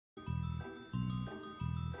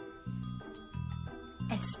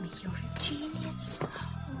Bless me, you're a genius.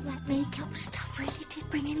 All that makeup stuff really did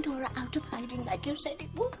bring Endora out of hiding like you said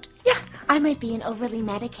it would. Yeah, I might be an overly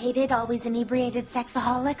medicated, always inebriated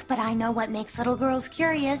sexaholic, but I know what makes little girls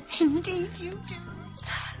curious. Indeed you do.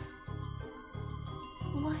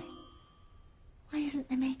 Why isn't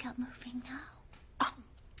the makeup moving now? Oh,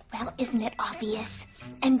 well, isn't it obvious?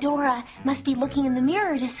 Endora must be looking in the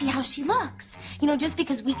mirror to see how she looks. You know, just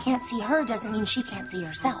because we can't see her doesn't mean she can't see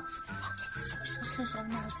herself. So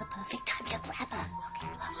now's the perfect time to grab her. Okay,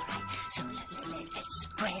 all right. So let's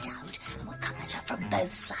spread out, and we'll come at her from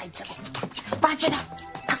both sides. Okay, catch her. Roger that.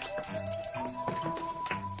 Okay.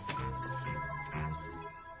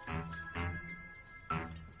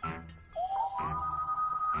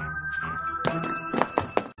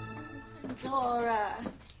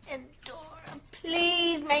 Endora,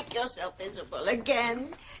 please make yourself visible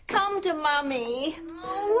again. Come to Mommy.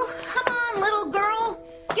 Oh, come on, little girl.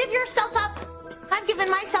 Give yourself up. I've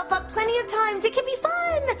given myself up plenty of times. It can be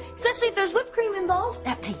fun, especially if there's whipped cream involved.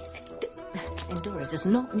 Please, Endora does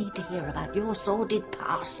not need to hear about your sordid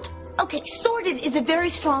past. Okay, sordid is a very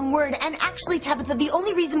strong word, and actually, Tabitha, the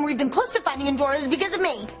only reason we're even close to finding Endora is because of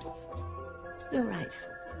me. You're right.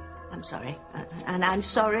 I'm sorry. And I'm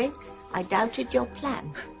sorry I doubted your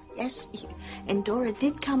plan. Yes, Endora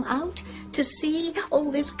did come out to see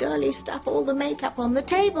all this girly stuff, all the makeup on the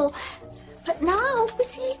table. But now, you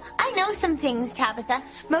see, I know some things, Tabitha.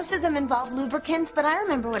 Most of them involve lubricants, but I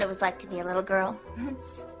remember what it was like to be a little girl.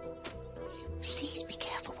 Please be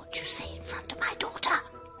careful what you say in front of my daughter.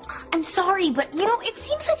 I'm sorry, but, you know, it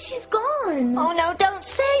seems like she's gone. Oh, no, don't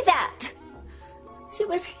say that. She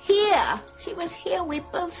was here. She was here. We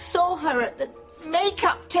both saw her at the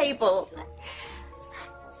makeup table.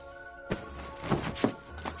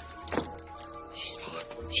 She's there.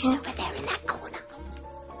 She's over there in that corner.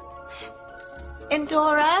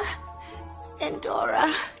 Endora,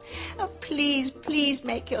 oh, please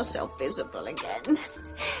make yourself visible again.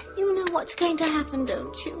 You know what's going to happen,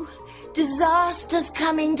 don't you? Disaster's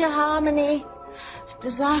coming to Harmony.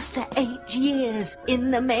 Disaster 8 years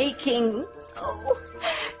in the making. Oh,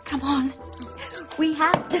 come on. We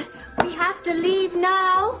have to leave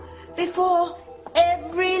now before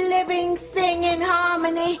every living thing in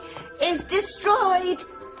Harmony is destroyed.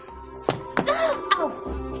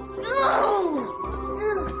 Oh! Oh!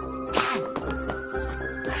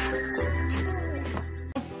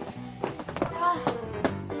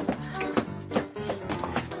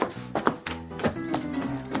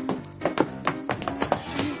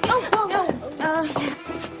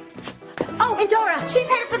 Oh, Endora, she's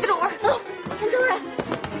headed for the door. Oh, Endora.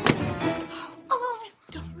 Oh,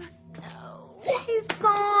 Endora, no. She's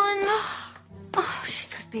gone. Oh, she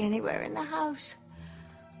could be anywhere in the house.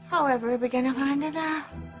 However, are we going to find her now?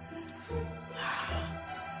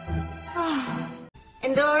 Oh.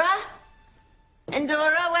 Endora,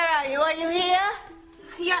 where are you? Are you here?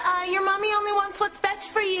 Yeah, your mommy only wants what's best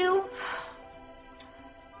for you.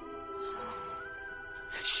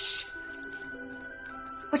 Shh.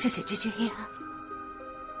 What is it? Did you hear?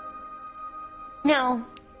 No,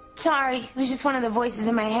 sorry. It was just one of the voices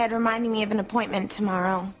in my head reminding me of an appointment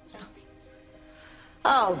tomorrow.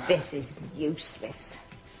 Oh, this is useless.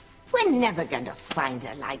 We're never going to find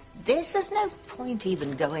her like this. There's no point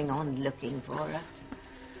even going on looking for her.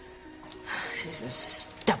 She's as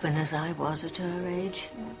stubborn as I was at her age.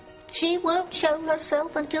 She won't show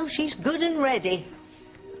herself until she's good and ready.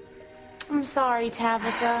 I'm sorry,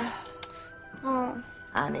 Tabitha. Oh.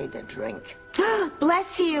 I need a drink.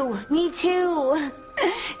 Bless you. Me too.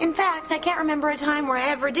 In fact, I can't remember a time where I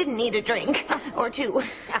ever didn't need a drink. Or two.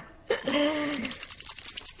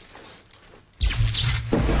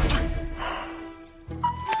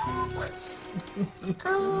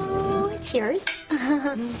 Oh, it's yours.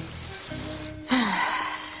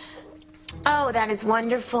 Oh, that is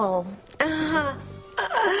wonderful.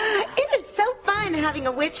 It is so fun having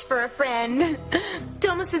a witch for a friend. It's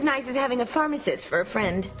almost as nice as having a pharmacist for a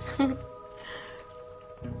friend.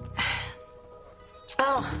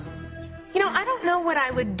 Oh, you know, I don't know what I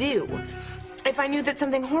would do if I knew that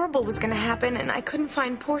something horrible was going to happen and I couldn't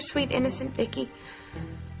find poor, sweet, innocent Vicky.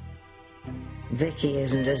 Vicky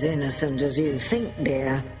isn't as innocent as you think,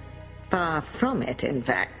 dear. Far from it, in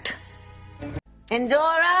fact.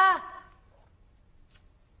 Endora!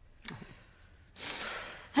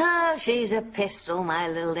 Oh, she's a pistol, my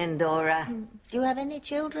little Endora. Do you have any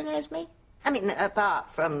children, Esme? I mean,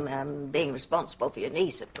 apart from being responsible for your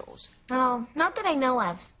niece, of course. Oh, not that I know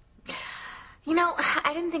of. You know,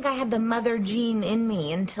 I didn't think I had the mother gene in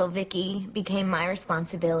me until Vicky became my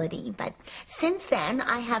responsibility. But since then,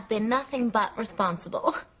 I have been nothing but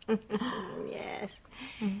responsible. Yeah. Yes.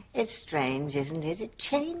 It's strange, isn't it? It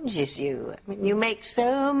changes you. I mean, you make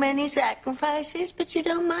so many sacrifices, but you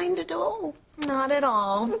don't mind at all. Not at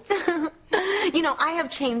all. You know, I have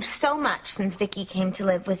changed so much since Vicky came to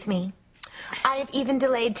live with me. I have even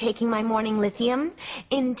delayed taking my morning lithium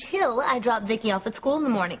until I drop Vicky off at school in the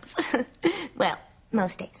mornings. Well,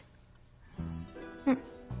 most days.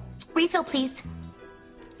 Refill, please.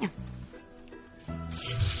 Yeah.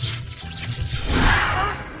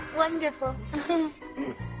 Oh, wonderful.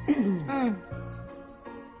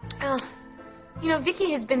 Oh, you know,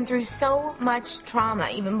 Vicky has been through so much trauma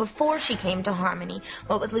even before she came to Harmony,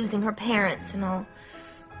 what with losing her parents and all.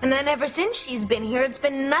 And then ever since she's been here, it's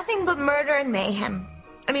been nothing but murder and mayhem.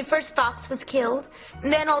 I mean, first Fox was killed,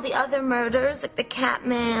 and then all the other murders, like the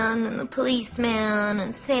Catman and the policeman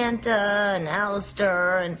and Santa and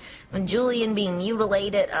Alistair and Julian being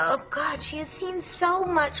mutilated. Oh, God, she has seen so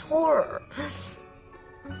much horror.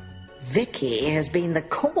 Vicky has been the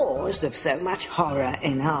cause of so much horror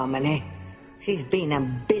in Harmony. She's been a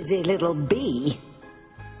busy little bee.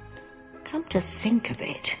 Come to think of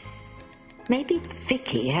it, maybe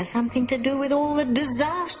Vicky has something to do with all the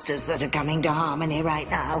disasters that are coming to Harmony right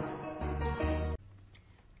now.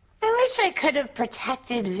 I wish I could have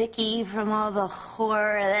protected Vicky from all the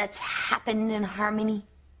horror that's happened in Harmony.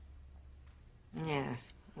 Yes,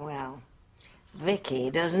 well,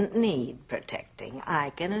 Vicky doesn't need protecting,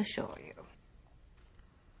 I can assure you.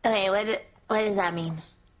 Okay, what does that mean?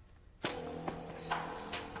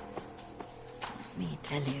 Let me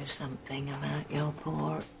tell you something about your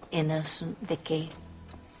poor innocent Vicky.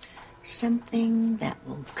 Something that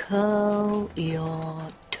will curl your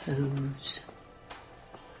toes.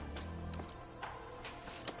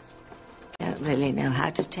 I don't really know how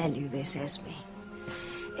to tell you this, Esme.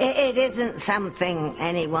 It isn't something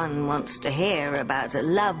anyone wants to hear about a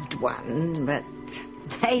loved one, but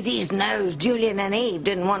Hades knows Julian and Eve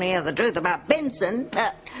didn't want to hear the truth about Benson,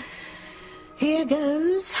 but here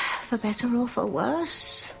goes, for better or for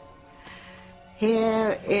worse.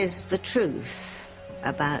 Here is the truth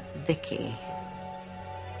about Vicky.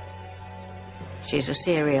 She's a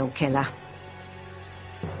serial killer.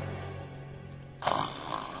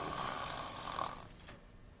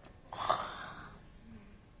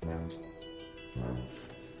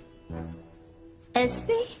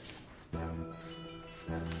 Esme?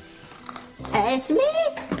 Esme?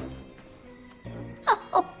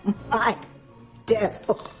 Oh, my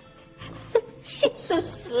devil. She's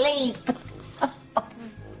asleep.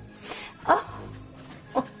 Oh,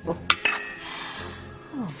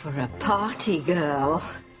 for a party girl.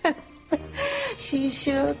 She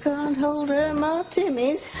sure can't hold her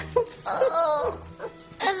martinis. Oh,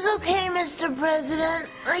 that's okay, Mr. President.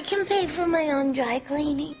 I can pay for my own dry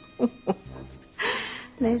cleaning.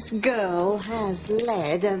 This girl has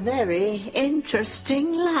led a very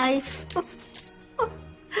interesting life.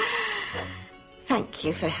 Thank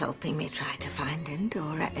you for helping me try to find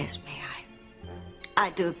Endora, Esme.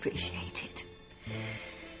 I do appreciate it.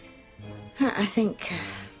 I think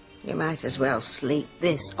you might as well sleep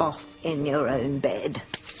this off in your own bed.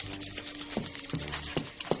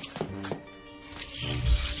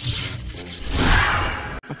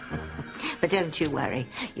 But don't you worry,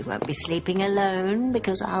 you won't be sleeping alone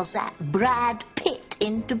because I'll zap Brad Pitt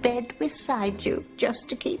into bed beside you just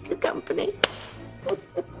to keep you company.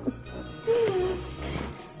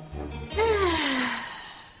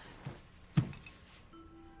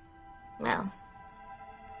 Well,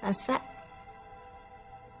 that's that.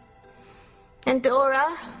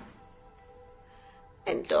 Endora,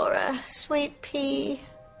 sweet pea,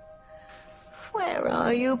 where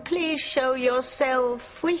are you? Please show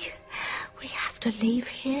yourself. We have to leave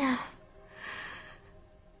here.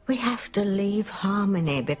 We have to leave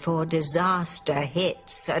Harmony before disaster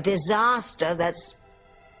hits. A disaster that's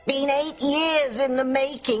been 8 years in the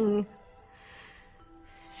making.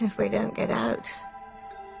 If we don't get out,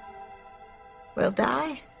 we'll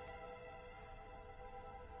die.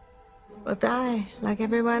 We'll die like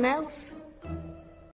everyone else.